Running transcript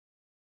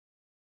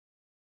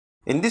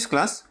In this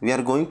class, we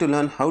are going to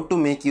learn how to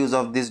make use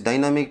of this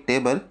dynamic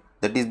table,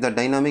 that is the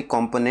dynamic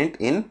component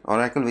in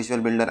Oracle Visual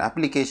Builder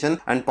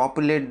application, and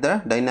populate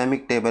the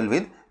dynamic table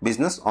with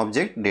business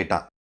object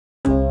data.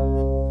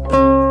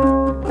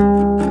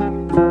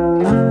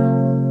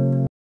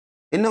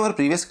 In our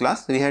previous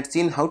class, we had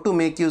seen how to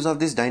make use of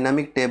this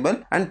dynamic table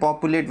and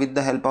populate with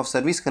the help of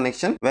service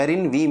connection,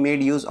 wherein we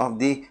made use of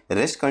the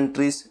REST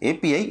countries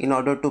API in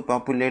order to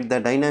populate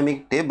the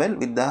dynamic table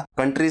with the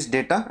countries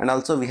data, and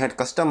also we had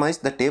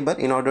customized the table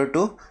in order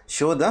to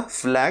show the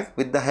flag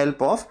with the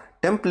help of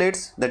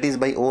templates, that is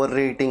by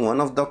overwriting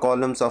one of the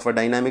columns of a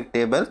dynamic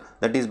table,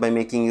 that is by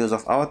making use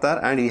of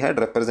avatar, and we had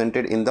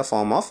represented in the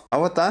form of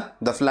avatar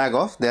the flag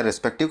of their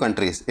respective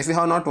countries. If you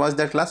have not watched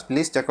that class,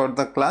 please check out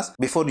the class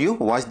before you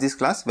watch this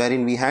class,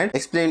 wherein we had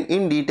explained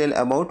in detail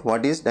about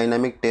what is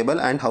dynamic table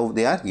and how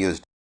they are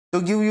used.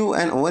 To give you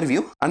an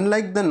overview,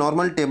 unlike the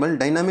normal table,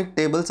 dynamic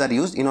tables are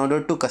used in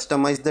order to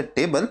customize the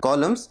table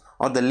columns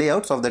or the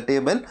layouts of the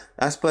table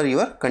as per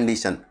your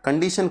condition.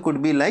 Condition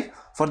could be like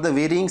for the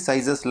varying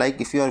sizes,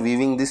 like if you are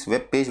viewing this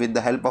web page with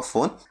the help of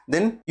phone,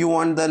 then you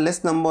want the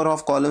less number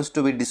of columns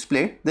to be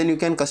displayed, then you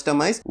can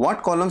customize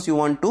what columns you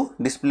want to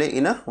display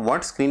in a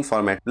what screen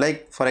format.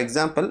 Like for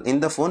example, in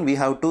the phone we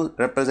have to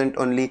represent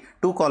only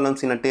 2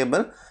 columns in a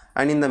table,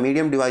 and in the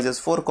medium devices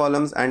 4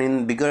 columns, and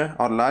in bigger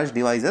or large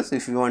devices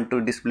if you want to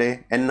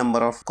display n number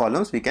of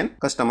columns, we can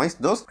customize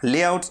those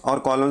layouts or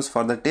columns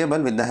for the table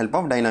with the help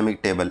of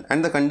dynamic table.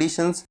 And the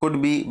conditions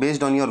could be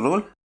based on your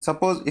role.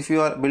 Suppose if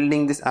you are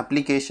building this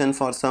application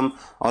for some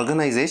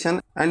organization,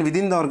 and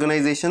within the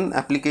organization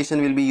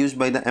application will be used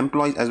by the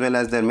employees as well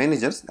as their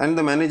managers, and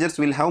the managers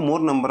will have more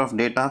number of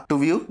data to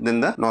view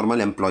than the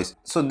normal employees.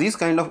 So these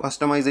kind of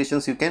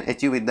customizations you can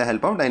achieve with the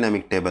help of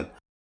dynamic table.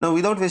 Now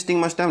without wasting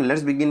much time,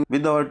 let's begin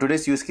with our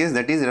today's use case,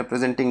 that is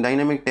representing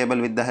dynamic table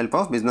with the help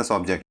of business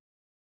object.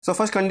 So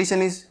first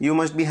condition is you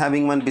must be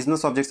having one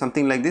business object,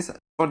 something like this.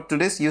 For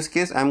today's use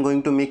case, I am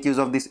going to make use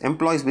of this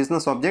employees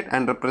business object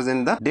and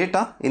represent the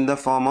data in the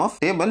form of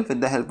table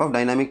with the help of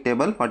dynamic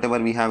table, whatever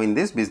we have in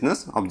this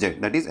business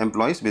object, that is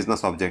employees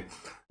business object.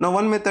 Now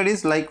one method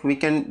is like we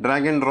can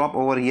drag and drop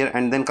over here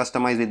and then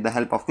customize with the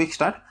help of quick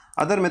start.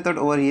 Other method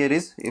over here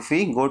is if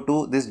we go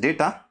to this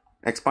data,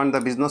 expand the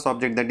business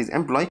object, that is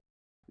employee,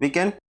 we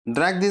can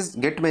drag this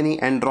get many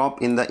and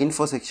drop in the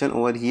info section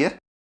over here,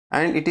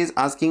 and it is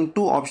asking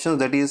 2 options,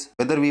 that is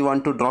whether we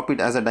want to drop it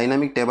as a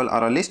dynamic table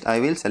or a list.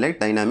 I will select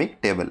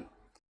dynamic table.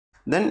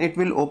 Then it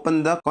will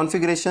open the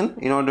configuration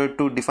in order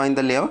to define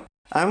the layout.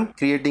 I am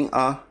creating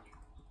a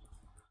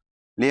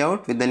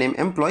layout with the name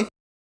employee,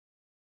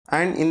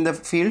 and in the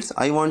fields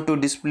I want to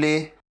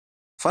display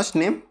first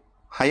name,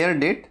 hire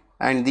date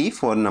and the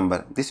phone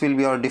number. This will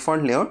be our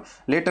default layout.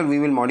 Later we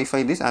will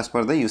modify this as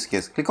per the use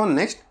case. Click on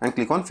next and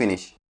click on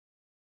finish.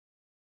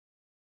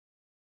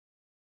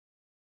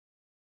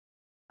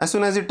 As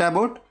soon as you tab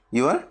out,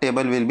 your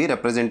table will be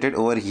represented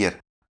over here.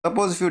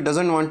 Suppose if you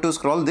doesn't want to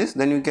scroll this,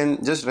 then you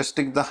can just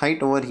restrict the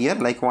height over here,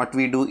 like what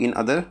we do in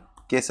other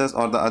cases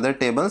or the other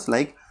tables.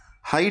 Like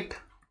height,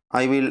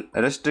 I will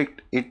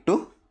restrict it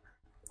to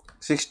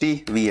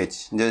 60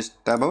 VH.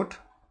 Just tab out.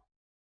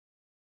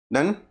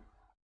 Done.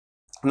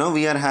 Now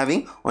we are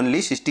having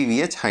only 60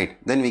 VH height.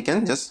 Then we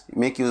can just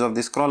make use of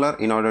the scroller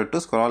in order to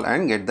scroll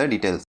and get the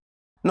details.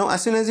 Now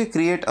as soon as you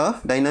create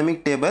a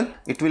dynamic table,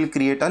 it will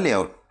create a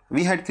layout.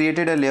 We had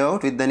created a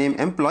layout with the name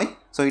employee,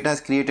 so it has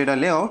created a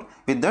layout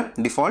with the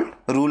default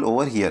rule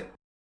over here.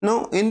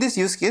 Now in this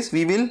use case,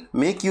 we will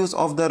make use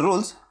of the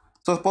roles.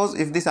 Suppose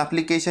if this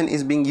application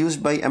is being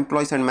used by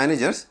employees and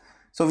managers,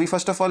 so we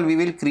first of all we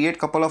will create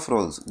couple of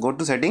roles. Go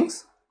to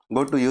settings,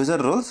 go to user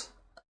roles.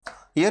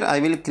 Here I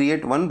will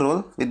create one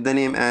role with the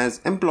name as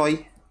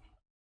employee.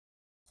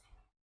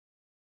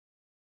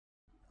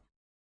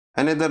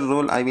 Another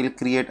role I will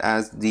create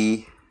as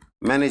the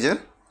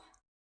manager.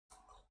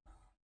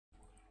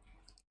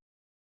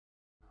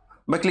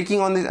 By clicking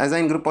on this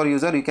assign group or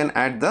user, you can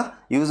add the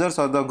users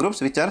or the groups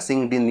which are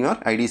synced in your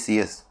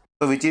IDCS,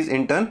 so which is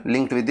in turn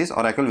linked with this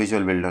Oracle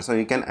Visual Builder. So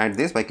you can add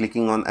this by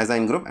clicking on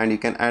assign group, and you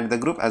can add the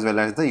group as well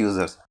as the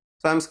users.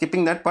 So I am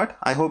skipping that part.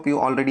 I hope you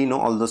already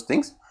know all those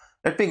things.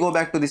 Let me go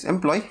back to this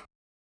employee.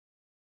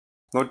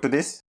 Go to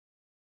this.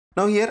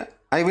 Now here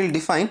I will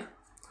define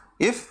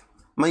if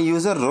my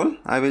user role,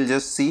 I will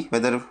just see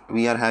whether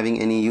we are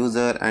having any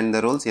user and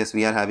the roles. Yes,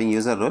 we are having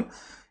user role.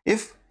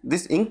 If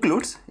this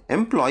includes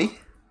employee,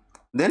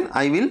 then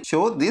I will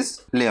show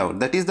this layout,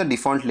 that is the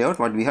default layout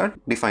what we have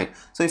defined.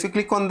 So if you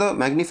click on the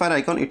magnifier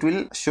icon, it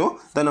will show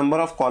the number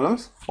of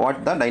columns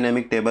what the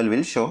dynamic table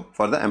will show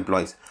for the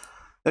employees.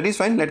 That is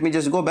fine. Let me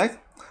just go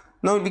back.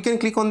 Now we can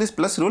click on this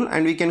plus rule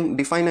and we can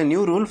define a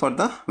new rule for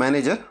the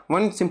manager.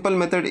 One simple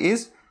method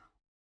is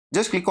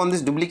just click on this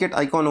duplicate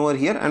icon over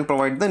here and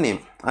provide the name.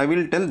 I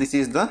will tell this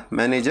is the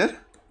manager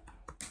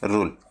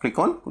rule. Click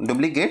on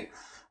duplicate.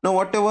 Now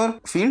whatever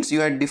fields you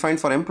had defined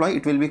for employee,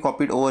 it will be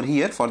copied over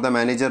here for the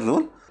manager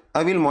role.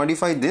 I will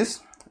modify this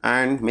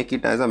and make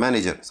it as a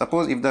manager.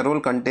 Suppose if the role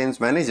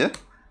contains manager,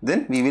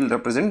 then we will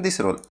represent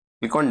this role.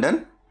 Click on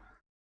done.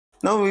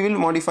 Now we will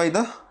modify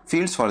the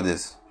fields for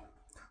this.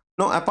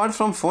 Now apart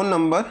from phone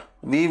number,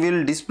 we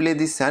will display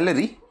the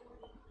salary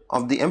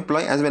of the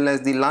employee as well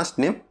as the last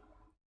name.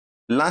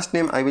 Last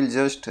name I will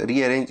just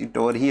rearrange it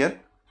over here.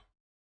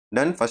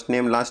 Done. First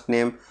name, last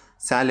name,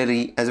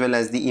 salary as well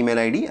as the email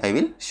ID I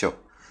will show.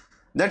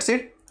 That's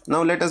it.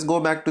 Now let us go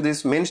back to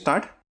this main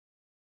start.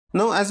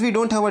 Now as we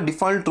don't have a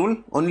default rule,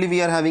 only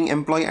we are having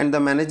employee and the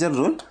manager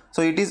rule,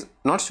 so it is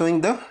not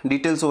showing the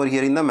details over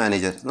here in the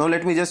manager. Now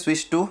let me just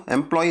switch to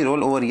employee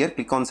role over here,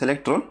 click on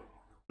select role.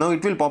 Now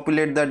it will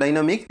populate the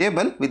dynamic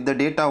table with the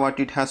data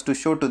what it has to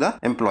show to the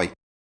employee.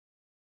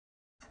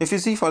 If you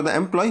see, for the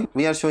employee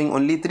we are showing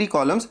only 3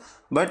 columns,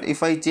 but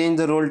if I change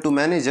the role to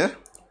manager,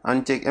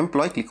 uncheck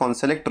employee, click on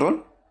select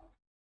role,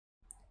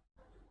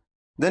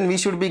 then we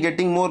should be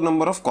getting more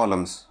number of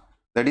columns,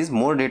 that is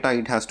more data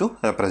it has to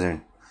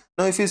represent.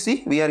 Now if you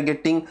see, we are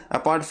getting,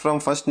 apart from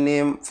first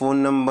name,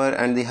 phone number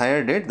and the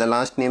hire date, the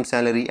last name,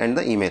 salary and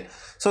the email.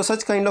 So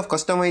such kind of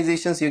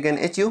customizations you can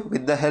achieve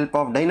with the help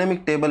of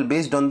dynamic table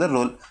based on the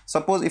role.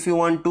 Suppose if you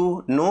want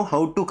to know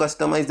how to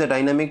customize the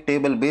dynamic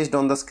table based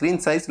on the screen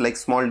size, like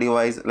small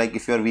device, like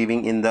if you are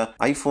viewing in the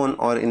iPhone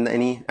or in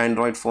any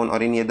Android phone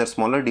or any other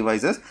smaller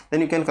devices,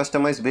 then you can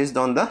customize based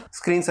on the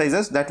screen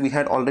sizes that we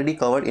had already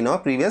covered in our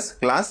previous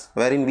class,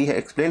 wherein we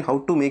explained how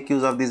to make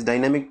use of this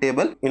dynamic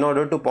table in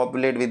order to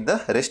populate with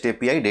the REST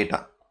API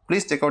data.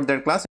 Please check out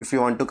that class if you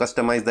want to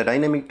customize the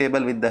dynamic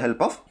table with the help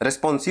of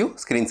responsive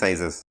screen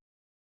sizes.